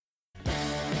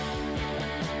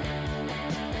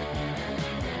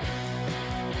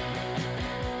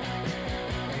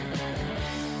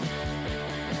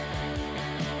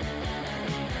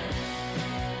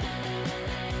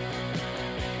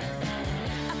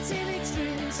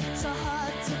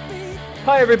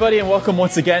Hi, everybody, and welcome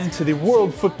once again to the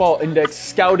World Football Index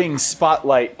Scouting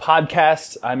Spotlight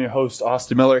podcast. I'm your host,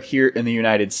 Austin Miller, here in the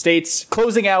United States.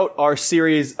 Closing out our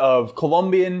series of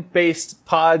Colombian-based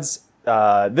pods,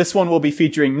 this one will be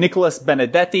featuring Nicolas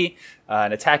Benedetti,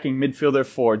 an attacking midfielder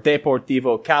for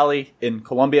Deportivo Cali in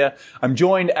Colombia. I'm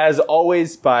joined, as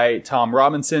always, by Tom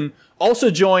Robinson.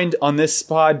 Also joined on this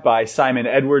pod by Simon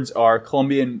Edwards, our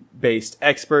Colombian-based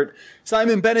expert.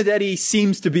 Simon, Benedetti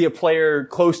seems to be a player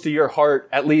close to your heart,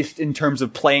 at least in terms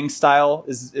of playing style.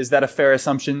 Is that a fair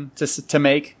assumption to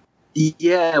make?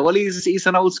 Yeah, well, he's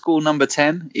an old school number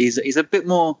 10. He's a bit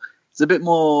more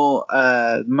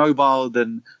mobile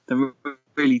than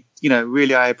really,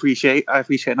 really I appreciate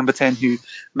number 10 who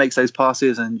makes those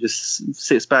passes and just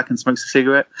sits back and smokes a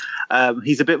cigarette.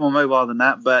 He's a bit more mobile than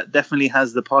that, but definitely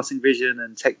has the passing vision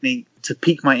and technique to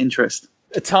pique my interest.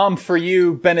 Tom, for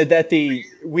you, Benedetti,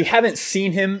 we haven't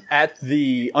seen him at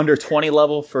the under-20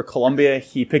 level for Colombia.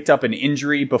 He picked up an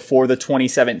injury before the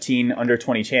 2017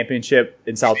 under-20 championship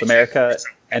in South America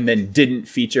and then didn't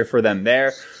feature for them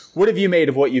there. What have you made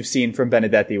of what you've seen from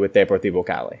Benedetti with Deportivo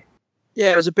Cali?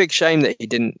 Yeah, it was a big shame that he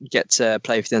didn't get to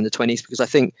play for the under-20s because I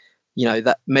think,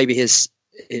 that maybe his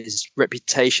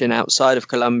reputation outside of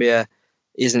Colombia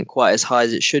isn't quite as high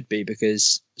as it should be,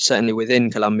 because certainly within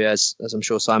Colombia, as I'm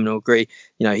sure Simon will agree,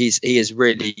 he is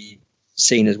really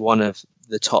seen as one of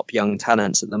the top young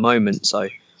talents at the moment. So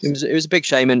it was a big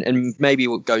shame, and maybe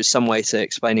it goes some way to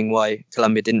explaining why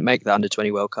Colombia didn't make the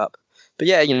under-20 World Cup. But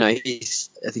yeah, he's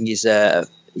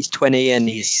 20 and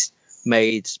he's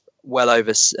made well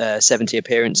over 70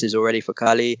 appearances already for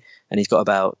Cali, and he's got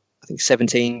about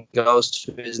 17 goals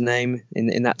to his name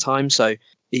in that time. So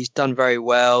he's done very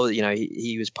well.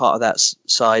 He was part of that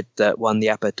side that won the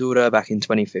Apertura back in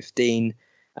 2015,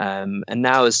 and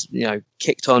now has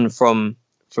kicked on from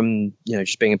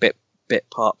just being a bit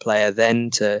part player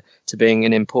then to being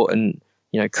an important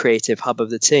creative hub of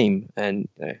the team. And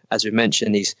as we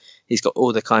mentioned, he's got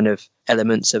all the kind of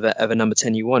elements of a number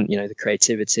 10 you want. The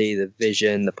creativity, the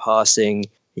vision, the passing.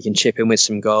 He can chip in with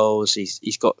some goals.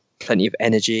 He's got plenty of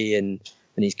energy and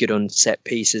he's good on set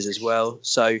pieces as well.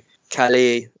 So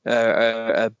Cali,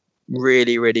 a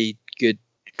really, really good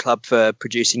club for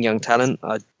producing young talent.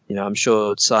 I'm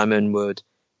sure Simon would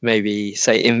maybe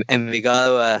say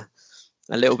Envigado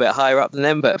a little bit higher up than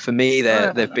them, but for me,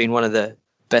 they've been one of the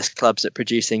best clubs at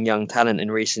producing young talent in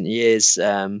recent years.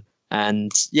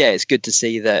 And yeah, it's good to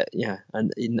see that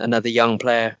another young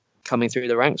player coming through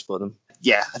the ranks for them.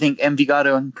 Yeah, I think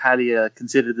Envigado and Cali are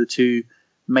considered the two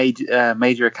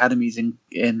major academies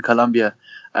in Colombia.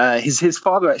 His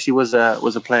father actually was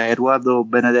a player. Eduardo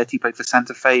Benedetti played for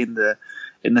Santa Fe in the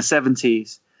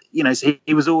 70s. So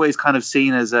he was always kind of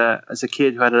seen as a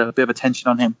kid who had a bit of attention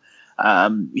on him.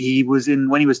 When he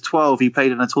was 12, he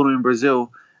played in a tournament in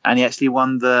Brazil, and he actually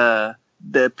won the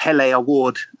Pele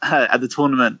Award at the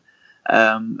tournament.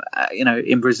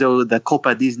 In Brazil, the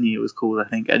Copa Disney it was called, I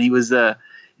think, and he was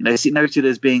noted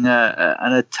as being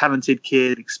a talented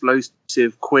kid,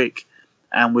 explosive, quick,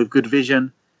 and with good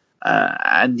vision.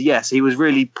 And yes, he was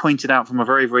really pointed out from a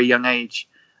very, very young age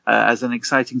as an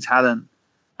exciting talent.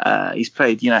 He's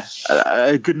played,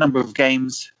 a good number of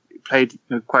games. He played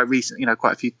quite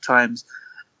a few times.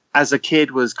 As a kid,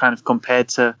 was kind of compared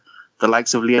to the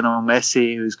likes of Lionel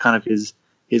Messi, who's kind of his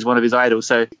one of his idols.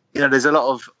 So there's a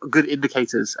lot of good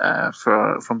indicators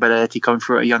from Benedetti coming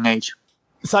through at a young age.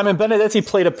 Simon, Benedetti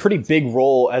played a pretty big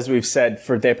role, as we've said,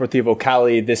 for Deportivo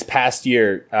Cali this past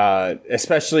year,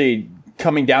 especially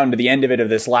coming down to the end of it, of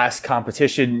this last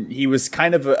competition. He was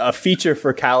kind of a feature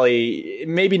for Cali,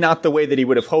 maybe not the way that he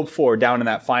would have hoped for down in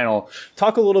that final.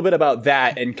 Talk a little bit about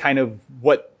that and kind of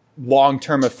what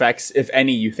long-term effects, if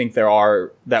any, you think there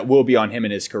are that will be on him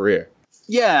in his career.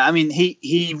 Yeah, I mean,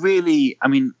 he really,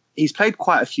 he's played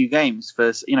quite a few games.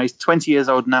 He's 20 years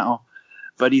old now,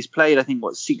 but he's played, I think,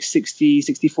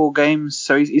 64 games.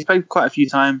 So he's played quite a few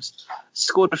times,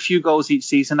 scored a few goals each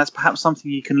season. That's perhaps something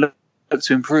he can look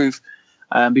to improve,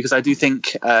 because I do think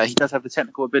he does have the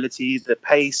technical ability, the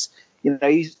pace.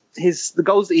 The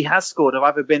goals that he has scored have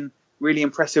either been really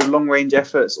impressive long-range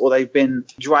efforts, or they've been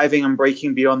driving and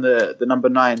breaking beyond the number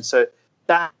 9. So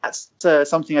that's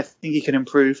something I think he can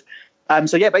improve.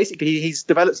 Basically, he's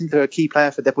developed into a key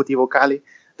player for Deportivo Cali.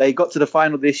 They got to the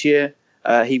final this year.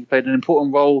 He played an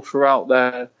important role throughout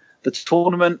the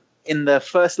tournament. In the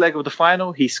first leg of the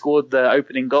final, he scored the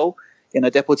opening goal in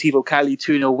a Deportivo Cali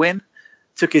 2-0 win.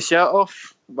 Took his shirt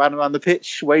off, ran around the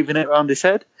pitch, waving it around his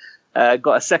head.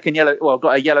 Got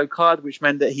a yellow card, which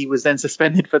meant that he was then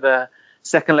suspended for the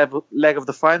second leg of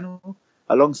the final,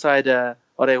 alongside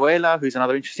Orejuela, who's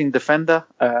another interesting defender,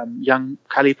 young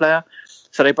Cali player.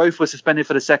 So they both were suspended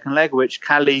for the second leg, which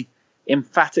Cali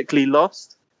emphatically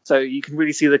lost. So you can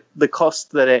really see the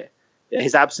cost that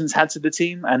his absence had to the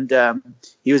team. And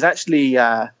he was actually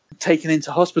taken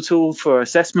into hospital for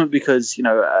assessment because,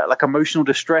 like emotional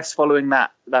distress following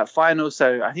that final.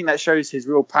 So I think that shows his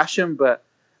real passion. But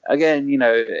again,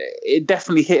 it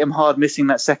definitely hit him hard missing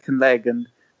that second leg, and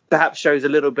perhaps shows a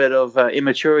little bit of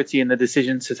immaturity in the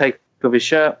decision to take off his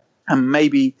shirt, and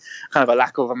maybe kind of a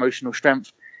lack of emotional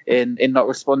strength in not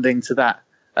responding to that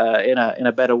in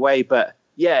a better way. But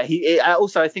yeah,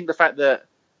 I think the fact that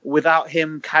without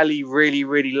him, Cali really,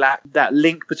 really lacked that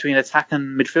link between attack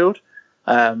and midfield.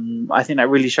 I think that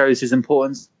really shows his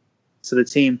importance to the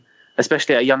team,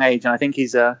 especially at a young age. And I think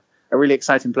he's a really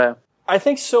exciting player. I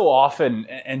think so often,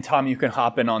 and Tom, you can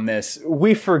hop in on this,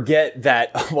 we forget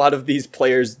that a lot of these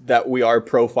players that we are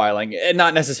profiling, and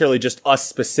not necessarily just us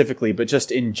specifically, but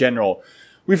just in general,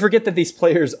 we forget that these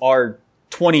players are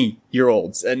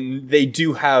 20-year-olds, and they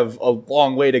do have a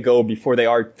long way to go before they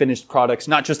are finished products,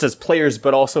 not just as players,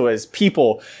 but also as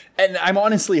people. And I'm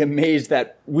honestly amazed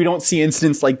that we don't see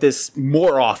incidents like this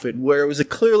more often, where it was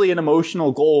clearly an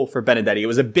emotional goal for Benedetti. It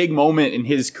was a big moment in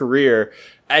his career,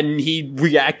 and he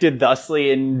reacted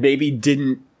thusly and maybe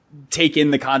didn't take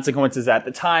in the consequences at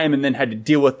the time and then had to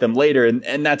deal with them later.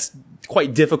 And that's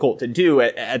quite difficult to do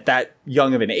at that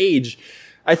young of an age.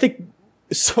 I think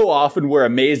so often we're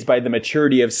amazed by the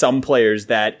maturity of some players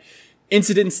that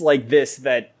incidents like this,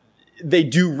 that they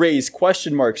do raise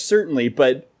question marks, certainly,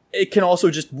 but it can also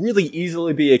just really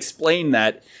easily be explained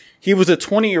that he was a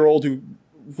 20-year-old who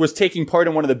was taking part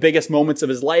in one of the biggest moments of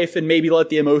his life and maybe let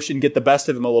the emotion get the best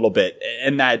of him a little bit,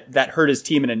 and that hurt his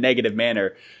team in a negative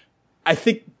manner. I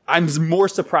think I'm more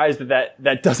surprised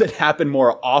that doesn't happen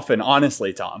more often,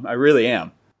 honestly, Tom. I really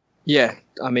am. Yeah,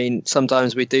 I mean,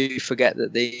 sometimes we do forget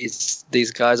that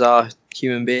these guys are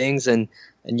human beings and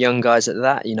young guys at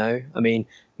that, I mean,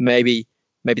 maybe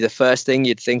the first thing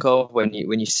you'd think of when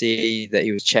you see that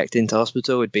he was checked into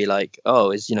hospital would be like,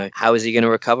 how is he going to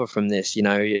recover from this?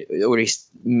 Already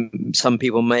some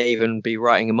people may even be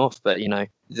writing him off, but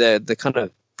the kind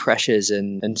of pressures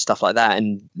and stuff like that,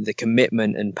 and the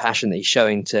commitment and passion that he's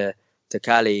showing to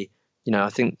Cali, I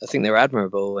think they're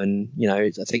admirable, and I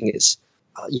think it's.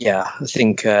 I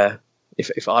think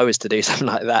if I was to do something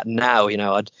like that now,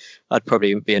 I'd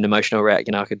probably be an emotional wreck.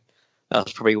 I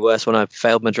was probably worse when I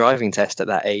failed my driving test at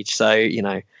that age. So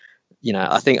I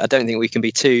don't think we can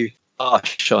be too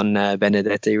harsh on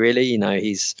Benedetti. Really,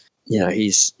 he's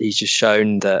just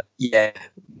shown that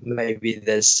maybe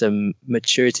there's some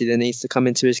maturity that needs to come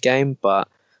into his game, but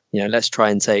let's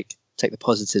try and take the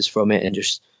positives from it and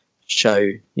just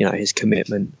show his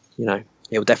commitment.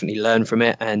 He'll definitely learn from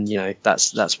it, and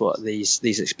that's what these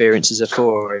experiences are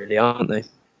for, really, aren't they?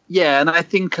 Yeah, and I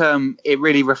think it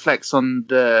really reflects on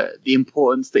the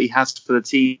importance that he has for the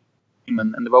team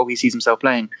and the role he sees himself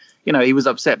playing. He was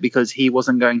upset because he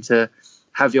wasn't going to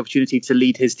have the opportunity to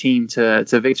lead his team to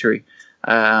victory,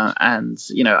 and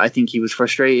I think he was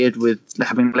frustrated with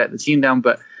having let the team down.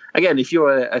 But again, if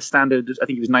you're a standard, I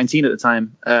think he was 19 at the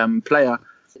time, player.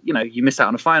 You miss out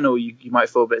on a final, you might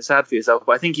feel a bit sad for yourself.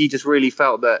 But I think he just really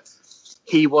felt that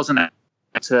he wasn't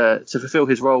able to fulfill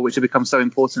his role, which had become so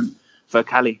important for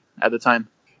Cali at the time.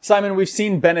 Simon, we've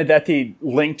seen Benedetti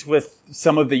linked with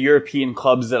some of the European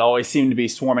clubs that always seem to be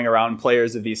swarming around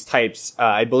players of these types.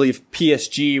 I believe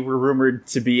PSG were rumored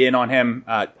to be in on him.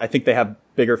 I think they have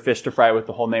bigger fish to fry with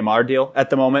the whole Neymar deal at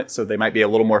the moment, so they might be a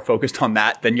little more focused on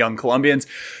that than young Colombians.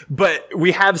 But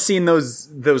we have seen those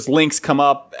links come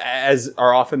up, as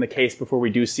are often the case before we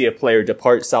do see a player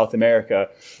depart South America.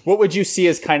 What would you see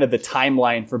as kind of the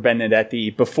timeline for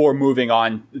Benedetti before moving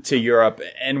on to Europe,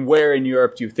 and where in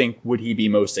Europe do you think would he be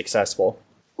most successful?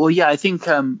 Well, yeah, I think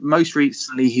most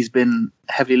recently he's been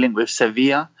heavily linked with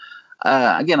Sevilla.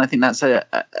 Again, I think that's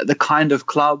the kind of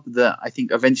club that I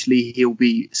think eventually he'll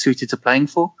be suited to playing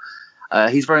for.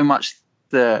 He's very much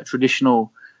the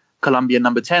traditional Colombian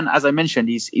number 10. As I mentioned,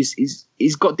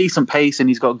 he's got decent pace and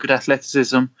he's got good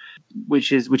athleticism,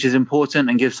 which is important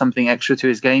and gives something extra to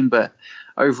his game. But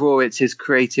overall, it's his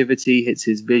creativity, it's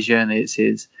his vision, it's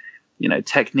his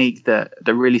technique that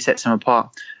really sets him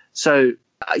apart. So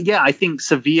I think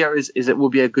Sevilla will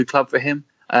be a good club for him.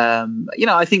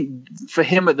 I think for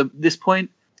him at this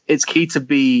point, it's key to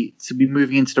be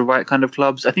moving into the right kind of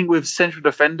clubs. I think with central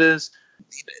defenders,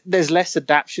 there's less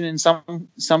adaptation in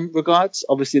some regards.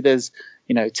 Obviously, there's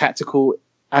tactical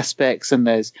aspects and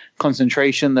there's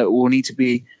concentration that will need to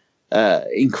be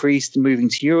increased moving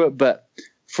to Europe. But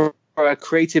for a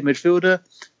creative midfielder,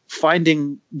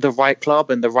 finding the right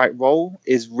club and the right role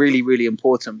is really, really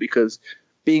important, because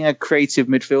being a creative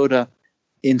midfielder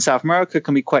in South America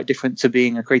can be quite different to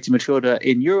being a creative midfielder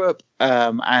in Europe,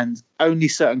 and only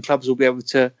certain clubs will be able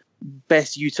to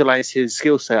best utilize his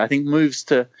skill set. I think moves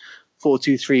to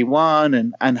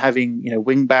 4-2-3-1 and having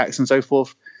wing backs and so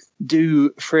forth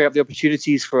do free up the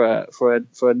opportunities for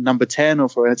a number 10 or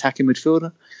for an attacking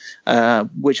midfielder,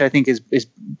 which I think is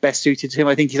best suited to him.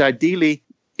 I think he's ideally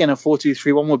in a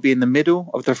 4-2-3-1 would be in the middle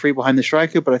of the three behind the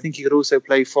striker, but I think he could also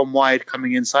play from wide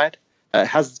coming inside.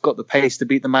 Has got the pace to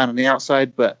beat the man on the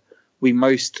outside, but will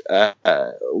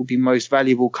be most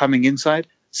valuable coming inside.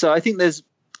 So I think there's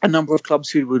a number of clubs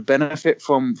who would benefit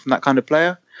from that kind of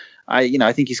player.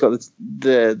 I think he's got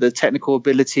the technical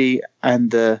ability and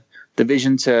the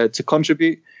vision to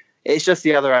contribute. It's just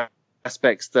the other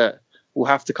aspects that will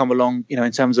have to come along,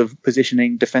 in terms of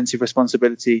positioning, defensive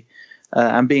responsibility,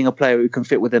 and being a player who can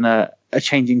fit within a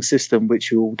changing system,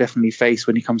 which you'll definitely face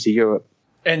when he comes to Europe.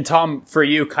 And Tom, for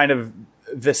you, kind of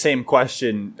the same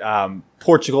question.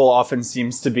 Portugal often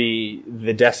seems to be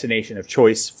the destination of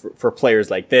choice for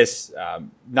players like this,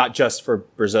 not just for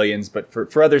Brazilians, but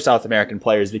for other South American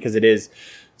players, because it is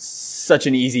such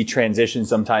an easy transition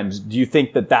sometimes. Do you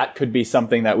think that could be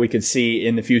something that we could see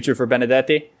in the future for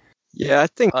Benedetti? Yeah, I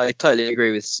think I totally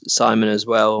agree with Simon as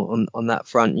well on that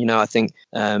front. I think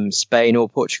Spain or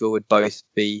Portugal would both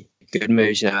be good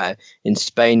moves. In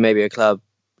Spain, maybe a club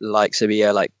like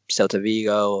Sevilla, like Celta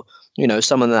Vigo, or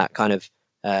some of that kind of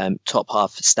top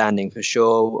half standing for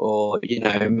sure, or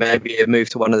maybe a move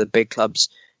to one of the big clubs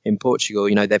in Portugal.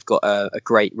 They've got a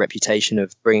great reputation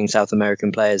of bringing South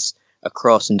American players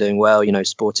across and doing well.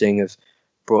 Sporting have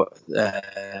brought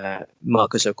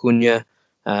Marcos Acuna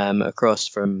across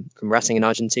from Racing in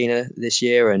Argentina this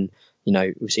year, and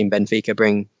we've seen Benfica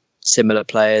bring similar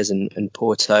players and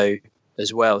Porto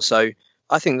as well. So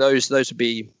I think those would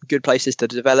be good places to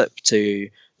develop, to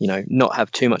not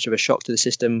have too much of a shock to the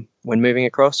system when moving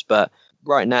across. But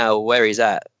right now, where he's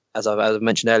at, as I've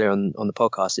mentioned earlier on the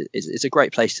podcast, it's a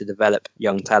great place to develop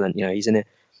young talent. He's in it.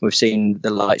 We've seen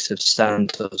the likes of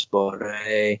Santos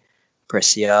Borré,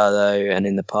 Preciado, and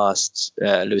in the past,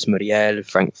 Luis Muriel,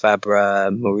 Frank Fabra,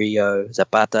 Murillo,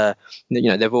 Zapata.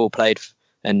 They've all played,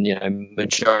 and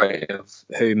majority of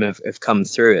whom have come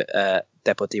through at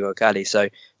Deportivo Cali. So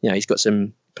he's got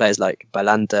some players like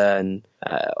Balanta and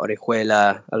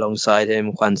Orejuela alongside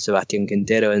him, Juan Sebastián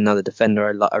Quintero, another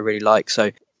defender I really like. So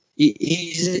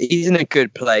he's in a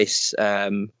good place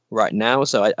right now.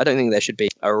 So I don't think there should be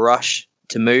a rush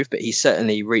to move, but he's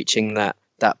certainly reaching that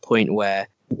point where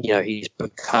he's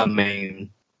becoming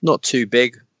not too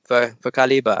big for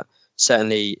Cali, but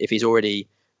certainly if he's already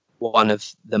one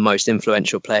of the most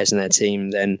influential players in their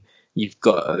team, then you've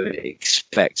got to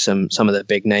expect some of the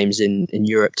big names in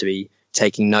Europe to be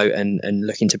taking note and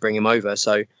looking to bring him over.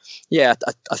 So yeah,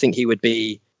 I think he would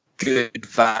be good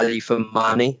value for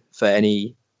money for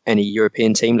any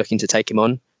European team looking to take him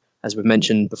on. As we've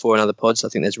mentioned before in other pods, I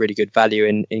think there's really good value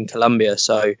in Colombia.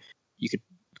 So you could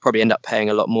probably end up paying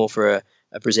a lot more for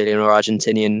a Brazilian or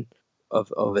Argentinian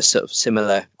of a sort of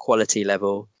similar quality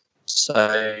level.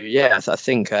 So yeah, I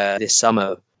think this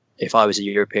summer, if I was a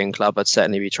European club, I'd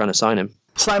certainly be trying to sign him.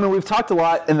 Simon, we've talked a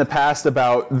lot in the past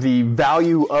about the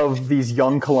value of these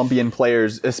young Colombian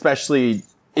players, especially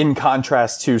in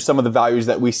contrast to some of the values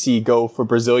that we see go for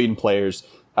Brazilian players.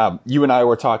 You and I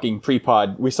were talking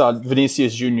pre-pod. We saw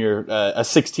Vinicius Jr., a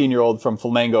 16-year-old from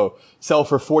Flamengo, sell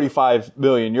for 45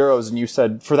 million euros. And you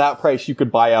said for that price, you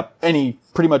could buy up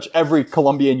pretty much every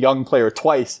Colombian young player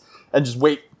twice and just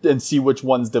wait and see which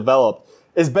ones develop.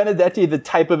 Is Benedetti the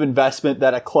type of investment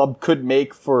that a club could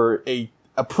make for a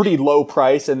pretty low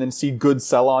price and then see good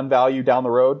sell-on value down the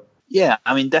road? Yeah,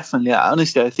 I mean, definitely.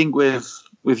 Honestly, I think with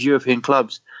European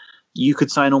clubs, you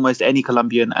could sign almost any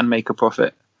Colombian and make a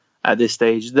profit at this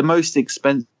stage. The most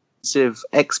expensive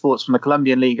exports from the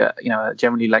Colombian league are,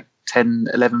 generally like 10,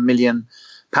 11 million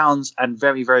pounds, and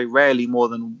very, very rarely more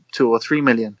than 2 or 3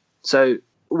 million. So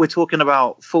we're talking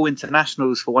about full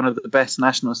internationals for one of the best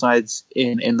national sides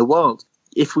in the world.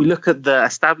 If we look at the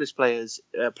established players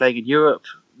playing in Europe,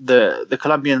 the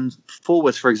Colombian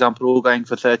forwards, for example, all going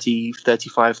for 30,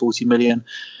 35, 40 million.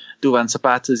 Duvan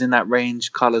Zapata's in that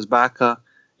range. Carlos Bacca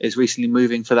is recently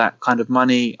moving for that kind of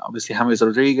money. Obviously, James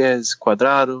Rodriguez,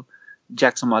 Cuadrado,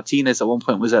 Jackson Martinez at one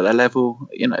point was at that level.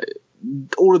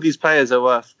 All of these players are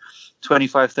worth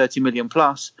 25, 30 million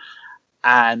plus.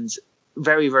 And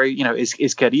very, very,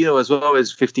 is Querido as well,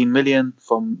 is 15 million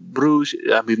from Bruges,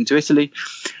 moving to Italy.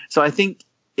 So I think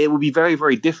it would be very,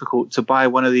 very difficult to buy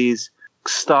one of these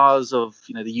stars of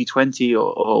the U20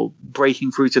 or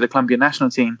breaking through to the Colombian national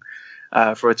team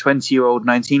for a 20-year-old,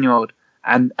 19-year-old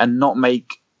and not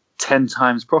make 10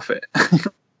 times profit,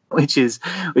 which is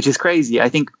crazy. I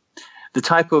think the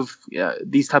type of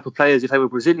these type of players, if they were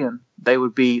Brazilian, they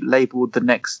would be labelled the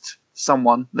next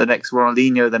someone, the next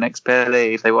Ronaldinho, the next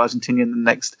Pele. If they were Argentinian, the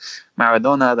next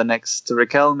Maradona, the next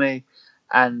Riquelme.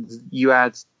 And you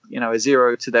add, a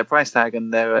zero to their price tag,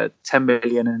 and they're a 10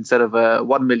 million instead of a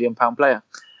 £1 million player.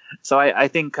 So I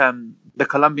think the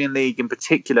Colombian league in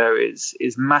particular is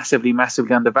massively,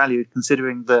 massively undervalued,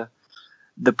 considering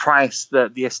the price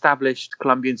that the established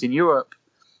Colombians in Europe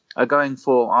are going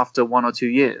for after 1 or 2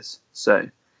 years. So,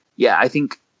 yeah, I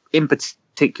think in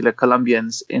particular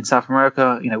Colombians in South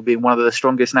America, being one of the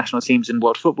strongest national teams in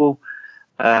world football,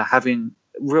 having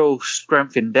real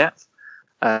strength in depth,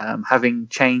 having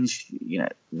changed,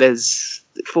 there's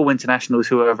full internationals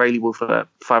who are available for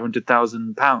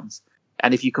 £500,000.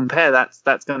 And if you compare that,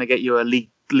 that's going to get you a League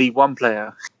One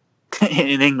player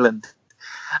in England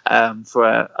for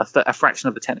a fraction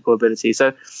of the technical ability.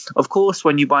 So, of course,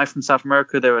 when you buy from South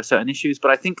America, there are certain issues.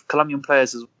 But I think Colombian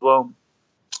players as well,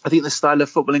 I think the style of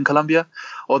football in Colombia,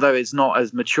 although it's not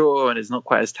as mature and it's not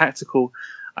quite as tactical,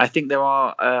 I think there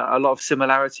are a lot of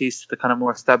similarities to the kind of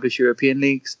more established European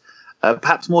leagues,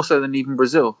 perhaps more so than even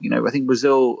Brazil. I think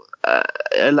Brazil,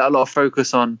 a lot of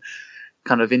focus on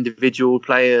kind of individual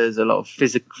players, a lot of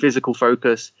physical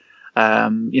focus,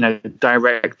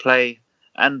 direct play,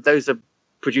 and those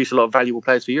produce a lot of valuable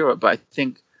players for Europe. But I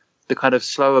think the kind of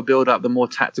slower build-up, the more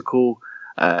tactical,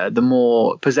 the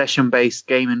more possession-based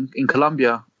game in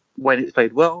Colombia, when it's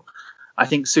played well, I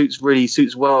think suits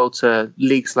well to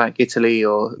leagues like Italy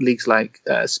or leagues like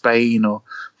Spain or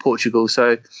Portugal.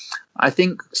 So I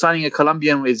think signing a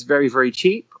Colombian is very, very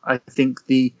cheap. I think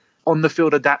the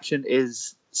on-the-field adaptation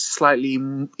is slightly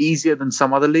easier than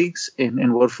some other leagues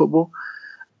in world football.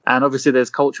 And obviously there's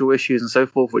cultural issues and so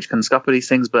forth, which can scupper these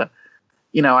things. But,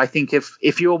 I think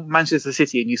if you're Manchester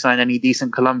City and you sign any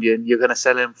decent Colombian, you're going to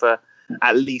sell him for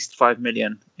at least 5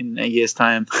 million in a year's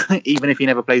time, even if he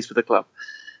never plays for the club.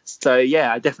 So,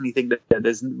 yeah, I definitely think that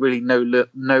there's really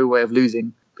no way of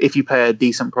losing if you pay a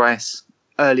decent price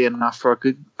early enough for a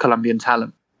good Colombian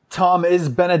talent. Tom, is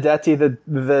Benedetti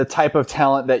the type of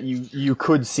talent that you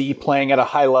could see playing at a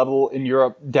high level in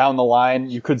Europe down the line?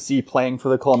 You could see playing for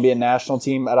the Colombian national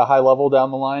team at a high level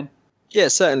down the line? Yeah,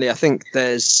 certainly. I think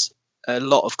there's a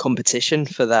lot of competition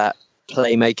for that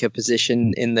playmaker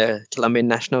position in the Colombian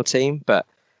national team, but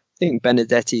I think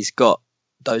Benedetti's got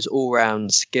those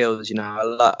all-round skills.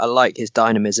 I like his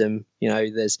dynamism.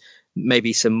 There's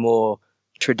maybe some more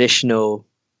traditional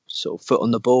sort of foot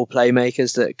on the ball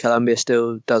playmakers that Colombia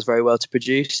still does very well to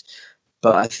produce,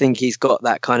 but I think he's got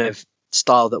that kind of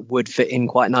style that would fit in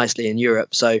quite nicely in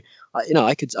Europe. So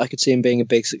I could see him being a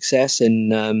big success,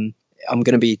 and I'm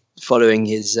going to be following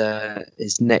his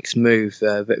next move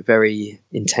very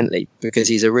intently, because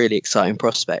he's a really exciting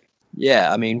prospect.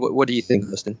 Yeah, I mean, what do you think,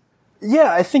 Austin?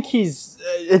 Yeah, I think it's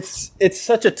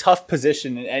such a tough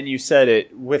position, and you said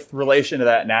it, with relation to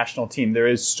that national team, there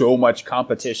is so much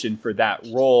competition for that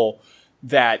role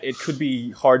that it could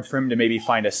be hard for him to maybe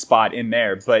find a spot in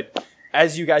there. But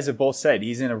as you guys have both said,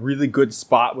 he's in a really good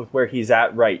spot with where he's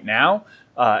at right now.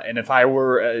 And if I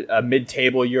were a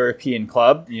mid-table European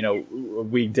club,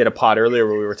 we did a pod earlier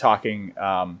where we were talking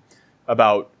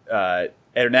about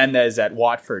Hernandez at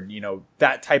Watford,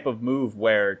 that type of move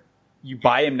where you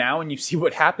buy him now and you see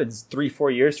what happens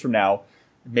 3-4 years from now.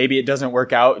 Maybe it doesn't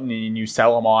work out and you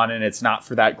sell him on and it's not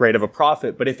for that great of a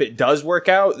profit. But if it does work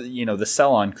out, the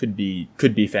sell on could be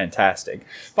fantastic.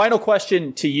 Final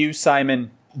question to you, Simon.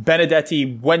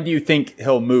 Benedetti, when do you think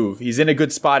he'll move? He's in a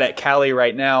good spot at Cali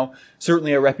right now.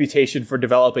 Certainly a reputation for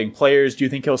developing players. Do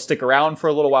you think he'll stick around for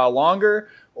a little while longer,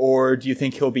 or do you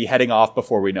think he'll be heading off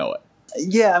before we know it?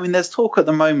 Yeah, I mean, there's talk at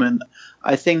the moment.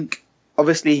 I think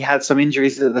obviously he had some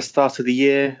injuries at the start of the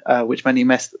year, which meant he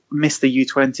missed the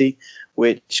U20,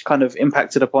 which kind of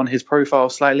impacted upon his profile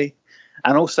slightly,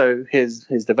 and also his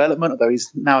development, although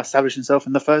he's now established himself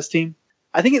in the first team.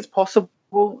 I think it's possible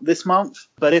this month,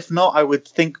 but if not, I would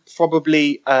think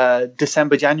probably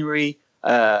December, January,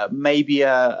 maybe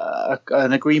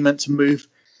an agreement to move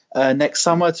next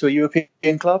summer to a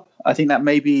European club. I think that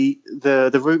may be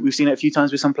the route. We've seen it a few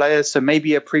times with some players. So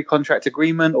maybe a pre-contract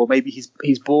agreement, or maybe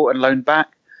he's bought and loaned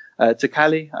back to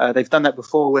Cali. They've done that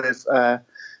before with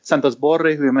Santos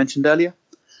Borre, who we mentioned earlier.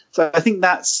 So I think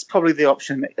that's probably the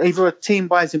option. Either a team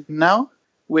buys him now,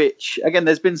 which, again,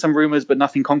 there's been some rumours, but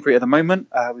nothing concrete at the moment.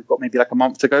 We've got maybe like a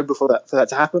month to go for that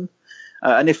to happen.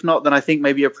 And if not, then I think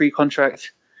maybe a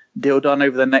pre-contract deal done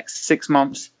over the next 6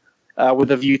 months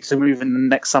with a view to move in the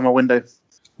next summer window.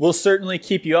 We'll certainly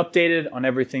keep you updated on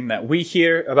everything that we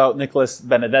hear about Nicolas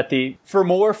Benedetti. For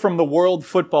more from the World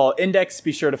Football Index,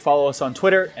 be sure to follow us on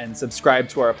Twitter and subscribe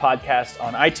to our podcast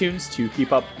on iTunes to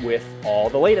keep up with all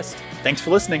the latest. Thanks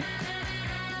for listening.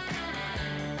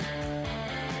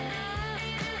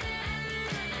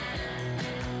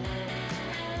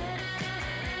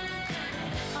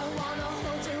 I wanna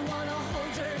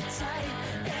hold her tight,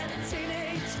 and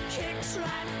teenage kicks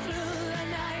right